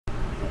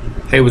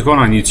Hey, what's going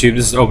on YouTube?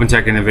 This is Open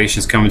Tech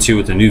Innovations coming to you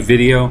with a new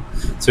video.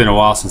 It's been a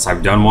while since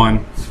I've done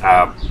one.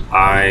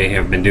 I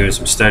have been doing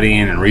some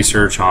studying and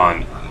research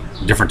on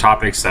different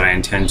topics that I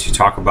intend to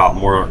talk about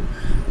more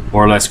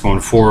or less going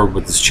forward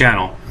with this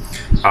channel.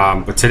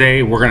 But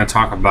today we're going to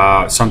talk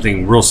about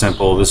something real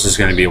simple. This is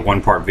going to be a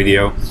one-part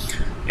video,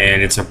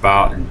 and it's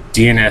about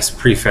DNS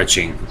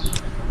prefetching.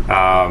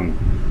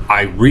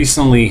 I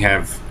recently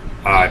have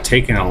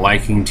taken a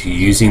liking to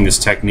using this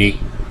technique,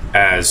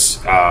 as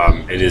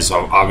it is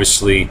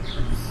obviously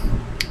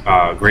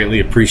greatly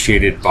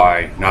appreciated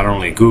by not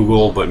only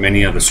Google but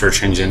many other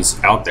search engines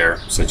out there,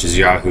 such as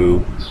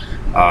Yahoo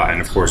and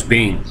of course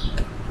Bing.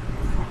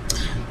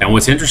 And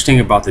what's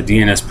interesting about the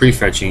DNS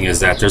prefetching is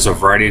that there's a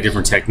variety of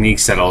different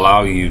techniques that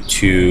allow you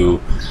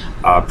to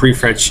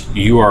prefetch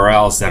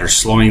URLs that are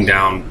slowing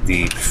down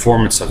the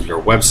performance of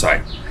your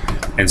website.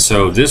 And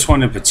so this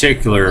one in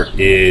particular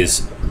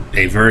is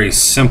a very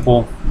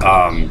simple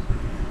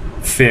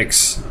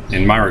fix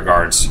in my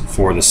regards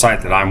for the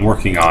site that I'm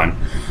working on,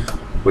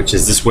 which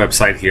is this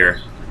website here.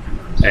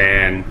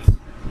 And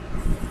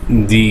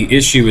the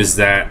issue is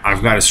that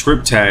I've got a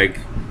script tag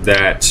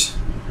that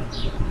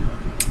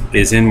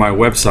is in my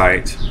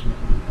website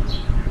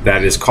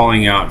that is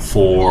calling out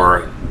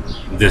for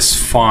this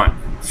font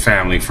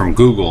family from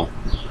Google,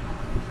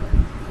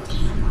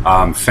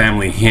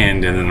 family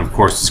Hind, and then of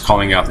course it's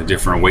calling out the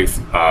different weight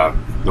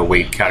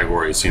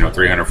categories,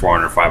 300,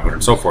 400, 500,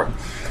 and so forth.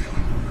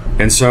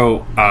 And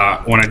so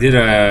when I did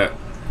a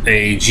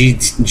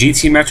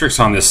GT metrics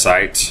on this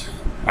site,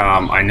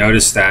 I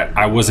noticed that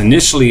I was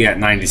initially at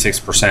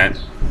 96%.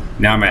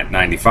 Now I'm at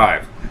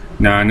 95.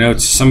 Now I know to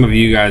some of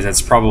you guys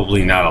that's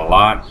probably not a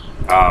lot,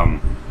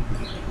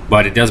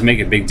 but it does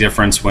make a big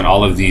difference when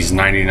all of these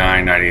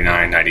 99,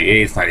 99,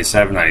 98,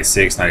 97,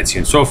 96, 92,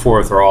 and so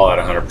forth are all at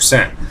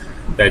 100%.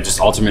 That just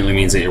ultimately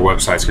means that your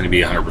website's going to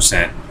be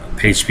 100%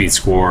 page speed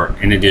score,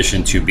 in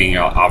addition to being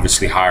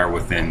obviously higher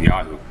within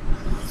Yahoo.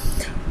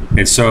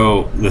 And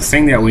so the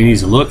thing that we need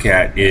to look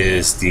at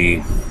is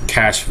the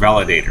cache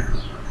validator.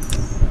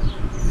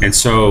 And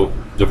so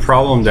the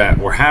problem that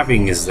we're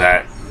having is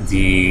that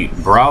the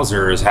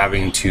browser is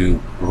having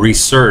to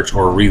research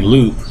or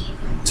reloop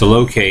to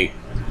locate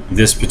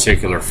this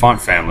particular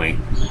font family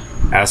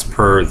as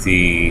per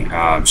the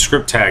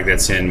script tag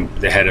that's in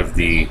the head of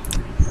the,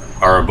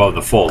 or above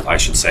the fold, I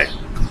should say.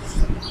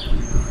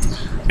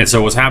 And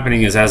so what's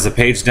happening is as the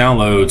page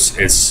downloads,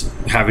 it's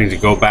having to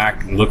go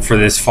back and look for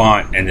this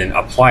font and then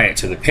apply it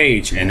to the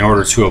page in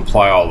order to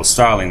apply all the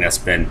styling that's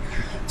been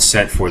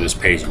set for this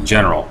page in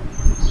general.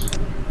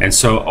 And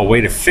so a way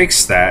to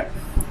fix that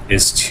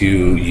is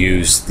to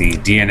use the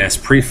DNS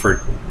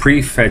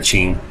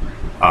prefetching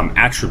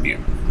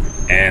attribute.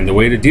 And the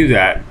way to do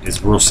that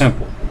is real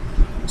simple.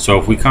 So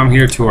if we come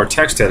here to our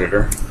text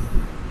editor,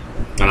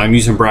 and I'm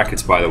using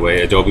brackets, by the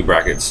way, Adobe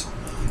brackets,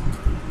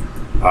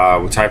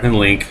 we type in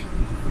link.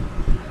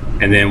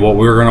 And then what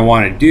we're going to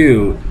want to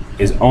do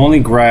is only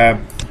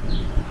grab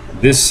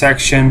this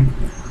section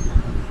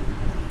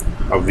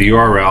of the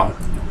URL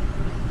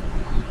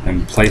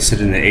and place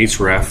it in the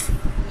href.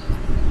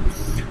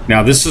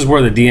 Now this is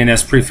where the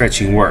DNS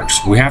prefetching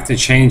works. We have to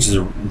change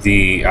the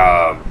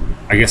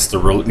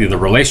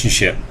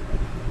relationship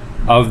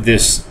of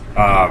this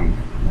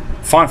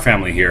font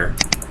family here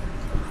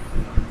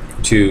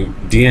to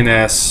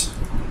DNS-fetch.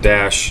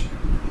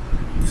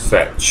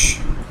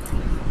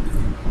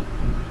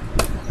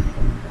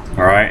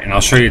 Alright, and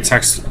I'll show you a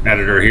text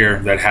editor here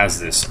that has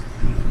this.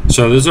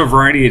 So there's a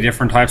variety of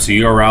different types of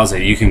URLs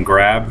that you can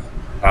grab,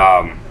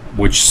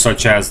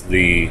 such as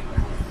the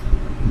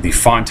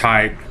font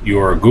type,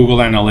 your Google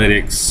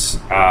Analytics,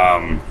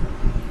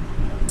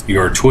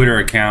 your Twitter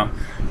account,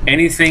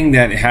 anything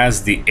that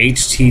has the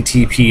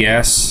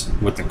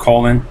HTTPS with the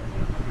colon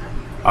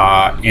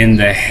in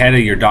the head of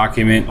your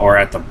document or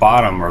at the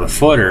bottom or the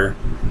footer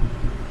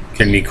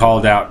can be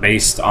called out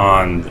based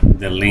on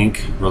the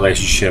link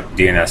relationship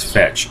DNS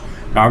fetch.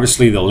 Now,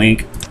 obviously the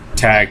link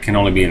tag can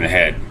only be in the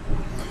head,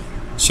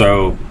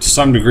 so to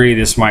some degree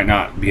this might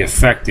not be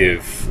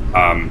effective,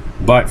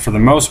 but for the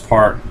most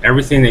part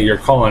everything that you're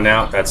calling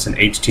out that's an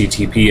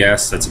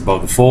HTTPS that's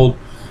above the fold,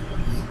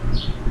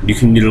 you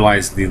can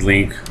utilize the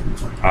link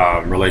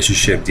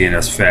relationship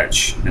DNS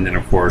fetch, and then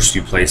of course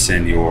you place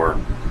in your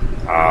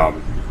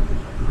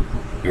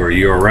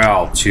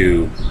URL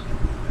to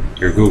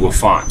your Google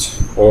font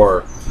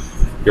or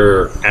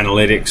your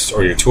analytics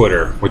or your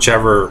Twitter,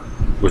 whichever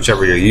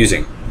you're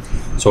using.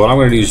 So what I'm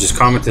going to do is just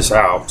comment this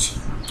out,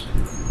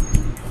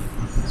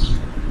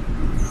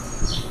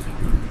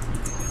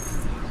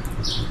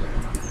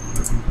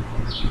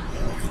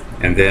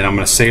 and then I'm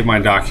going to save my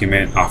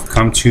document. I'll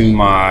come to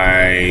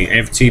my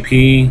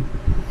FTP,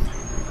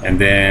 and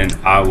then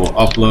I will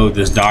upload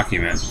this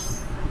document,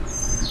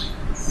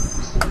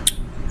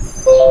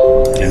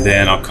 and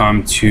then I'll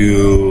come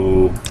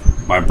to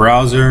my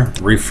browser,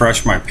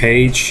 refresh my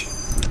page,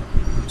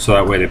 so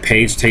that way the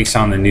page takes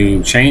on the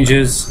new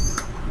changes.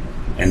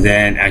 And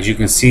then as you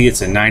can see,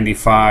 it's a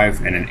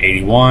 95 and an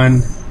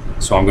 81,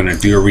 so I'm going to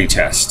do a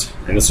retest,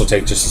 and this will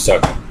take just a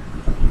second.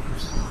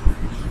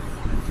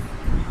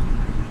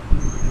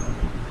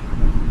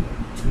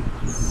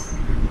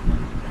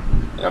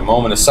 in a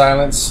moment of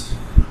silence.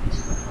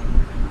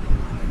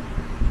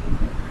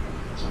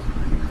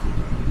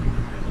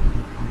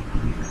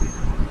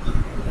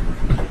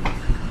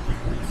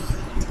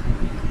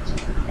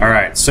 All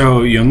right,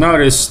 so you'll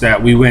notice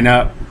that we went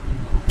up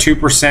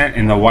 2%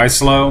 in the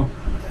YSlow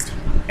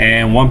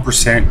and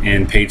 1%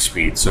 in page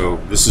speed. So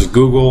this is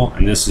Google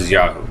and this is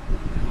Yahoo.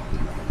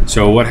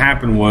 So what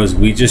happened was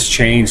we just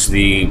changed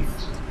the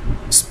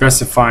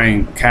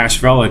specifying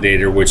cache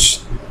validator, which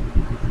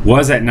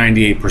was at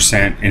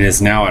 98% and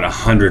is now at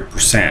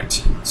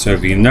 100%. So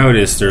if you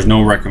notice, there's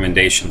no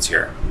recommendations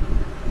here.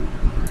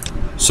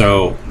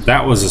 So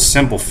that was a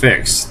simple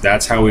fix.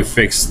 That's how we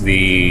fixed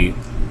the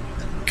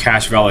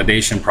cache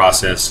validation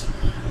process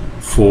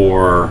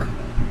for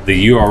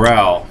the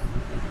URL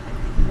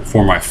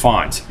for my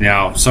font.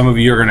 Now, some of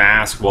you are going to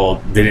ask, well,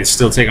 did it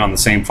still take on the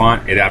same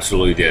font? It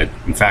absolutely did.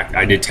 In fact,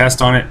 I did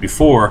test on it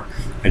before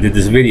I did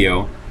this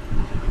video.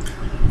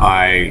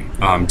 I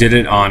did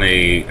it on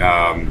a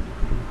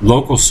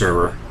local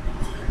server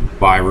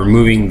by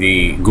removing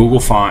the Google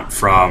font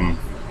from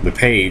the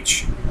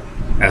page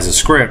as a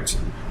script,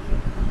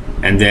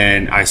 and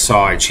then I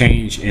saw a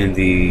change in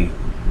the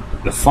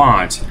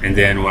font, and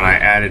then when I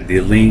added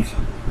the link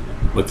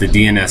with the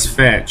DNS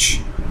fetch,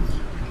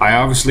 I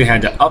obviously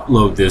had to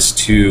upload this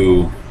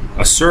to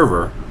a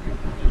server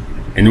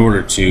in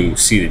order to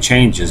see the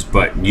changes,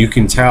 but you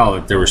can tell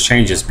that there was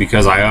changes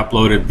because I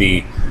uploaded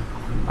the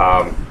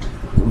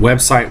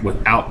website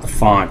without the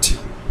font,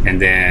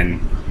 and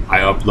then I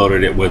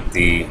uploaded it with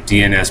the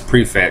DNS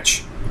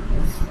Prefetch,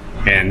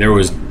 and there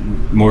was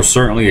more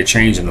certainly a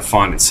change in the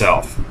font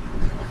itself.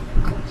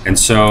 And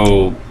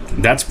so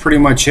that's pretty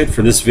much it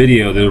for this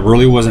video. There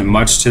really wasn't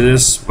much to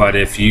this, but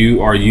if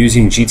you are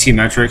using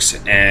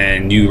GTmetrix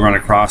and you run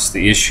across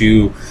the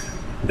issue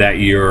that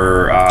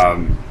you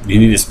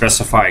need to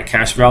specify a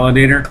cache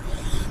validator,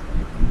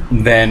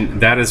 then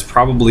that is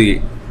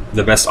probably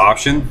the best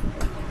option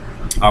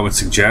I would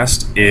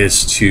suggest,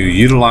 is to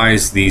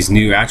utilize these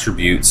new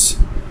attributes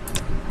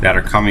that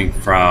are coming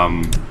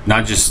from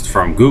not just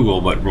from Google,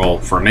 but well,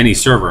 from any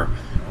server,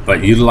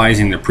 but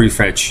utilizing the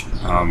prefetch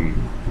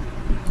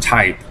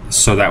type,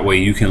 so that way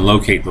you can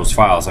locate those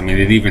files. I mean,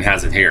 it even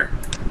has it here: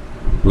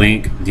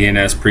 link,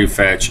 DNS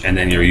prefetch, and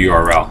then your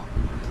URL.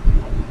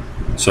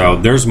 So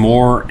there's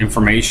more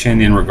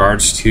information in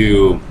regards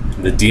to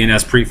the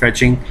DNS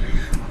prefetching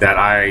that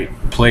I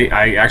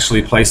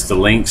actually placed the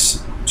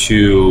links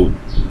to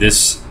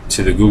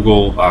the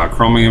Google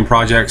Chromium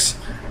projects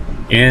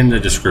in the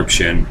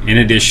description, in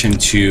addition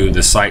to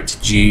the site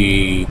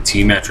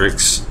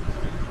GTmetrix,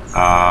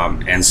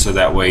 and so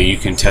that way you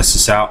can test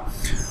this out.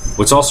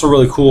 What's also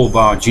really cool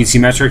about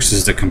GTmetrix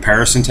is the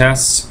comparison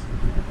tests.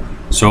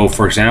 So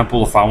for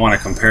example, if I want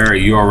to compare a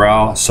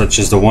URL such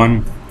as the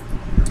one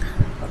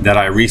that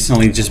I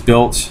recently just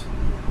built,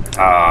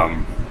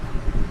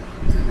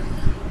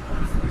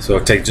 so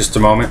take just a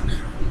moment.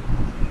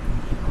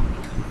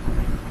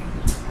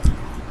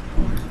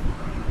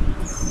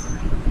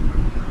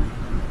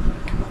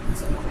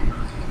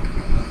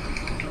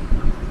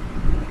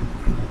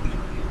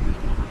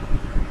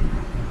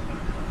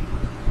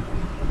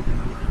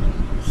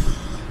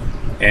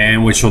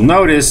 And what you'll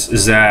notice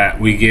is that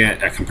we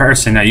get a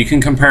comparison. Now you can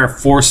compare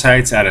 4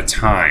 sites at a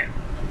time,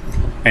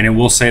 and it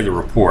will say the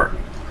report.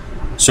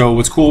 So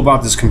what's cool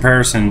about this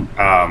comparison,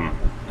 and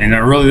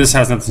really this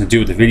has nothing to do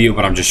with the video,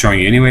 but I'm just showing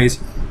you anyways,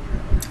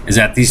 is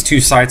that these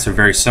two sites are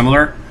very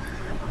similar.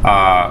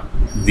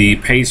 The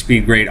page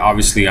speed grade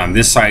obviously on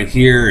this site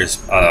here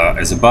is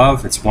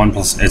above. It's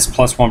plus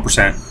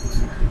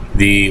 1%.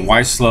 The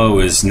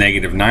YSlow is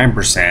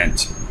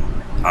 -9%.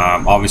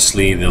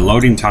 Obviously the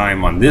loading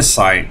time on this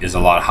site is a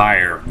lot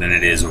higher than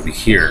it is over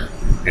here.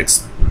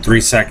 It's 3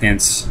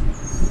 seconds,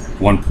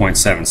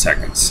 1.7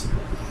 seconds.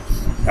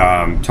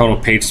 Total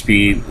page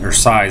speed or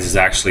size is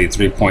actually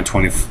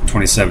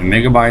 3.27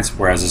 megabytes,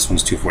 whereas this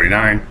one's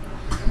 249.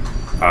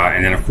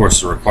 And then of course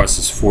the request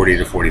is 40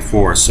 to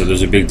 44. So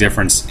there's a big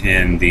difference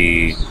in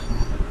the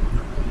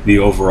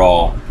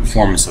overall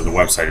performance of the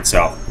website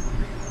itself.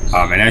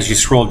 And as you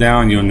scroll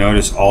down, you'll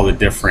notice all the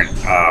different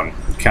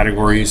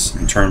categories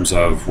in terms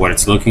of what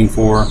it's looking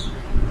for,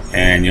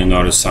 and you'll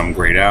notice some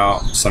grayed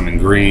out, some in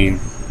green,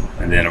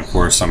 and then of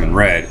course some in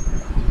red,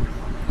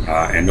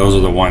 and those are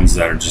the ones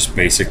that are just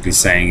basically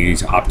saying you need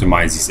to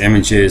optimize these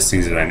images,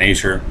 things of that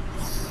nature.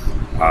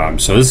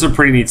 So this is a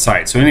pretty neat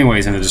site. So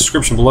anyways, in the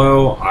description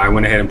below, I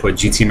went ahead and put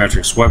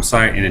GTmetrix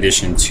website in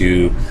addition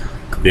to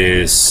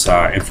this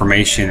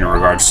information in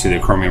regards to the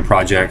Chromium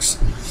projects.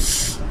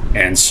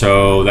 And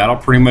so that'll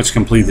pretty much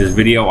complete this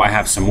video. I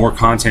have some more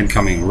content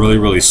coming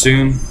really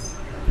soon.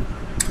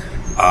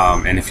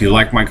 And if you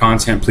like my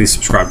content, please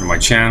subscribe to my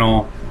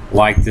channel,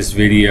 like this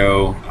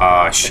video,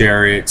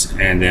 share it,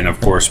 and then of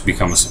course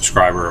become a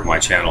subscriber of my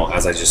channel,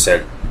 as I just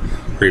said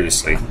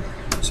previously.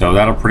 So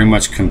that'll pretty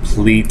much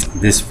complete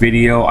this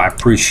video. I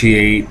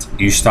appreciate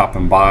you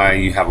stopping by.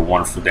 You have a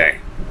wonderful day.